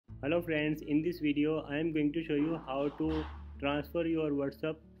Hello friends, in this video I am going to show you how to transfer your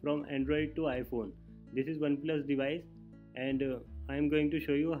WhatsApp from Android to iPhone. This is OnePlus device and I am going to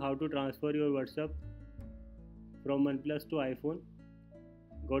show you how to transfer your WhatsApp from OnePlus to iPhone.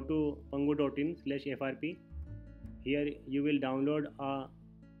 Go to pangu.in/FRP. Here you will download a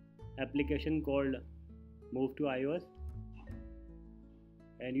application called Move to iOS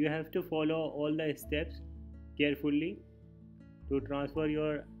and you have to follow all the steps carefully to transfer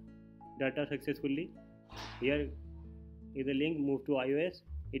your data successfully. Here is a link, Move to iOS.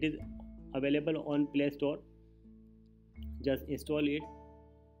 It is available on Play Store. Just install it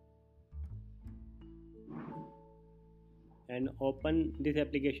and open this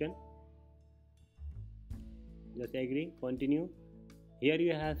application. Just agree, continue. Here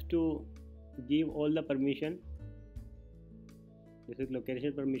you have to give all the permission. This is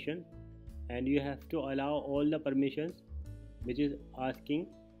location permission and you have to allow all the permissions which is asking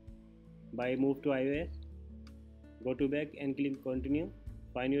by Move to iOS. Go to back and click continue.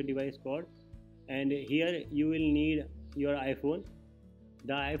 Find your device code and here you will need your iPhone.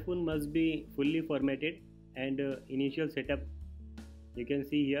 The iPhone must be fully formatted and initial setup you can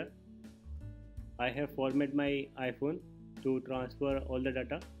see here. I have formatted my iPhone to transfer all the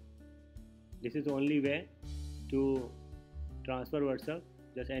data. This is the only way to transfer WhatsApp.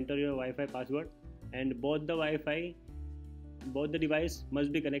 Just enter your Wi-Fi password and both the device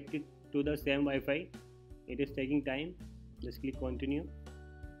must be connected to the same Wi-Fi. It is taking time. Just click continue.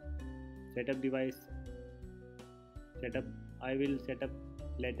 Setup device setup. I will set up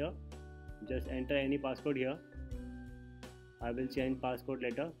later. Just enter any passcode here. I will change passcode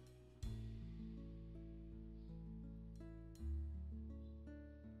later.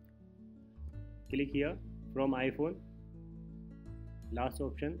 Click here from iPhone. Last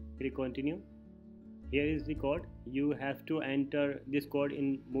option. Click continue. Here is the code. You have to enter this code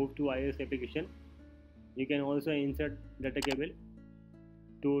in Move to iOS application. You can also insert data cable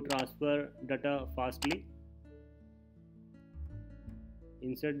to transfer data fastly.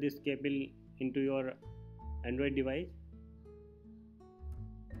 Insert this cable into your Android device.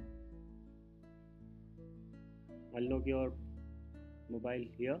 Unlock your mobile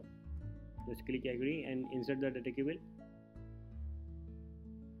here. Just click agree and insert the data cable.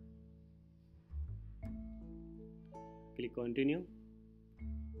 Click continue.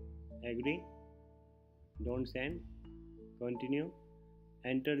 Agree. Don't send. Continue.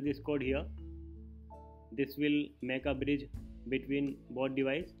 Enter this code here. This will make a bridge between both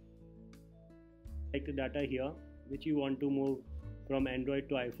devices. Select the data here which you want to move from Android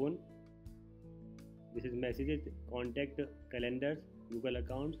to iPhone. This is messages, contact, calendars, Google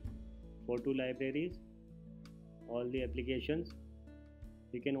accounts, photo libraries, all the applications.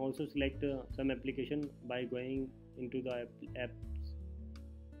 You can also select some application by going into the apps.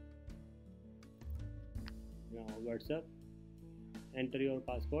 Now WhatsApp. Enter your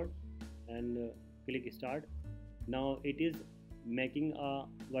passcode and click start. Now it is making a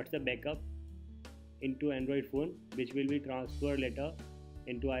WhatsApp backup into Android phone which will be transferred later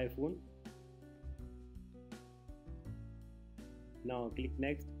into iPhone. Now click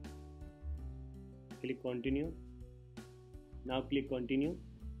next. Click continue. Now click continue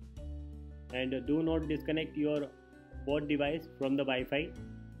and do not disconnect your both device from the Wi-Fi.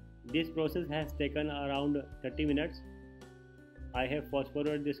 This process has taken around 30 minutes. I have fast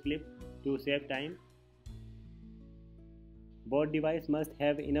forwarded this clip to save time. Both device must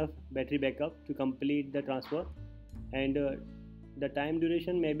have enough battery backup to complete the transfer and the time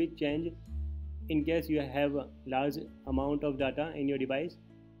duration may be changed in case you have a large amount of data in your device.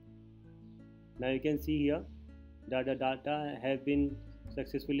 Now you can see here that the data have been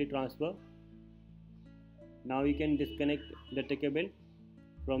successfully transferred. Now you can disconnect the data cable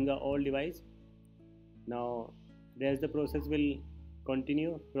from the old device. Now the process will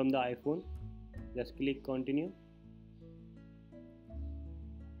continue from the iPhone. Just click continue.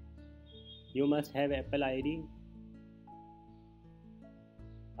 You must have Apple ID.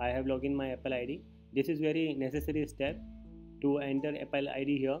 I have logged in my Apple ID. This is very necessary step to enter Apple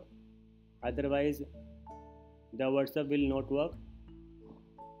ID here. Otherwise the WhatsApp will not work.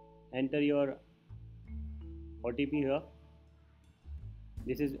 Enter your OTP here.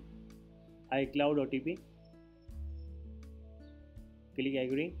 This is iCloud OTP. Click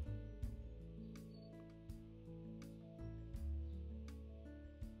agree.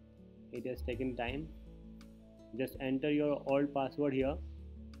 It has taken time. Just enter your old password here.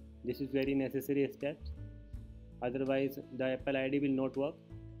 This is very necessary step. Otherwise the Apple ID will not work.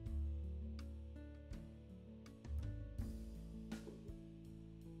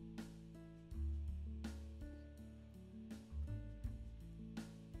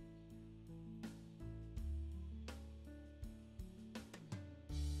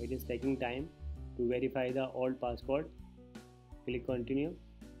 It is taking time to verify the old password. Click continue.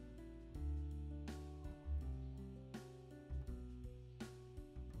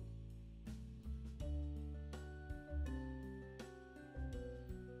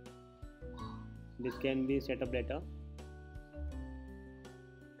 This can be setup data.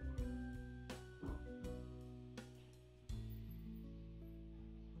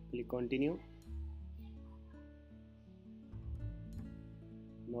 Click continue.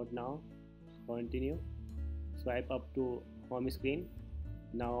 Not now. Continue. Swipe up to home screen.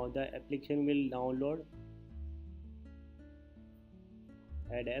 Now the application will download.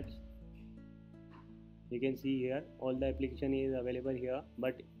 Add apps. You can see here all the application is available here,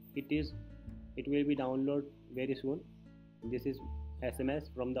 but it will be downloaded very soon. This is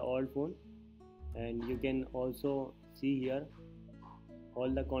SMS from the old phone, and you can also see here all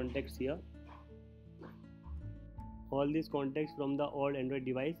the contacts here. All these contacts from the old Android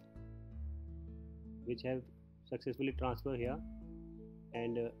device which have successfully transferred here,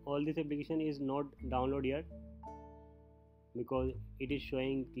 and all this application is not downloaded yet because it is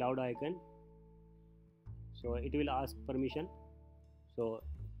showing cloud icon, so it will ask permission. So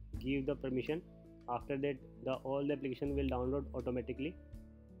give the permission. After that all the application will download automatically.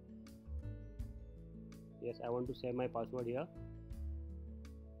 Yes, I want to save my password here.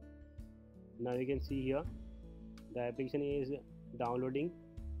 Now you can see here the application is downloading.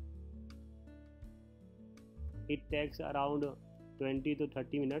 It takes around 20 to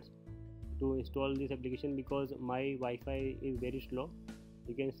 30 minutes to install this application because my Wi-Fi is very slow.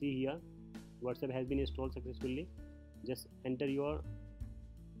 You can see here WhatsApp has been installed successfully. Just enter your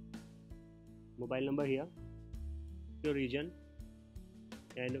mobile number here, your region,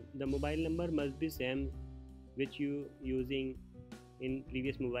 and the mobile number must be same which you using in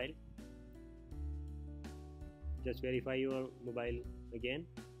previous mobile. Just verify your mobile again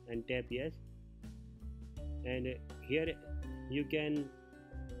and tap yes, and here you can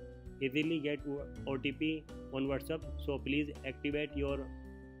easily get OTP on WhatsApp, so please activate your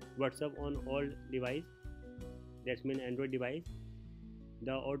WhatsApp on all device, that's mean Android device.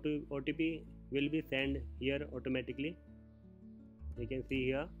 The OTP will be sent here automatically. You can see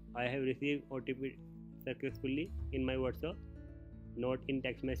here I have received OTP successfully in my WhatsApp, not in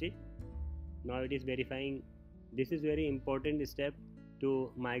text message. Now it is verifying. This is very important step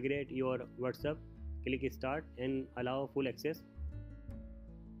to migrate your WhatsApp. Click start and allow full access.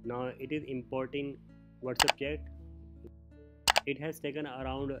 Now it is importing WhatsApp chat. It has taken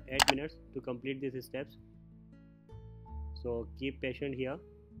around 8 minutes to complete these steps, so keep patient here.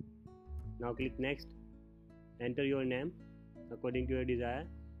 Now click next. Enter your name according to your desire.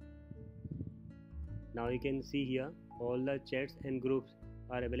 Now you can see here all the chats and groups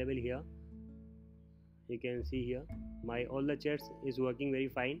are available here. You can see here my all the chats is working very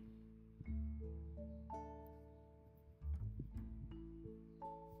fine.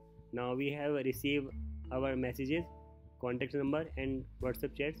 Now we have received our messages, contact number and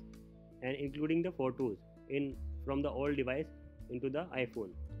WhatsApp chats, and including the photos in from the old device into the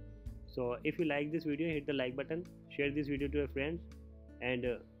iPhone. So if you like this video, hit the like button, share this video to your friends, and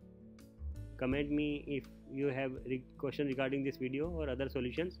comment me if you have question regarding this video or other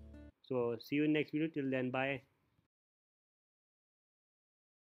solutions. So see you in next video. Till then, bye.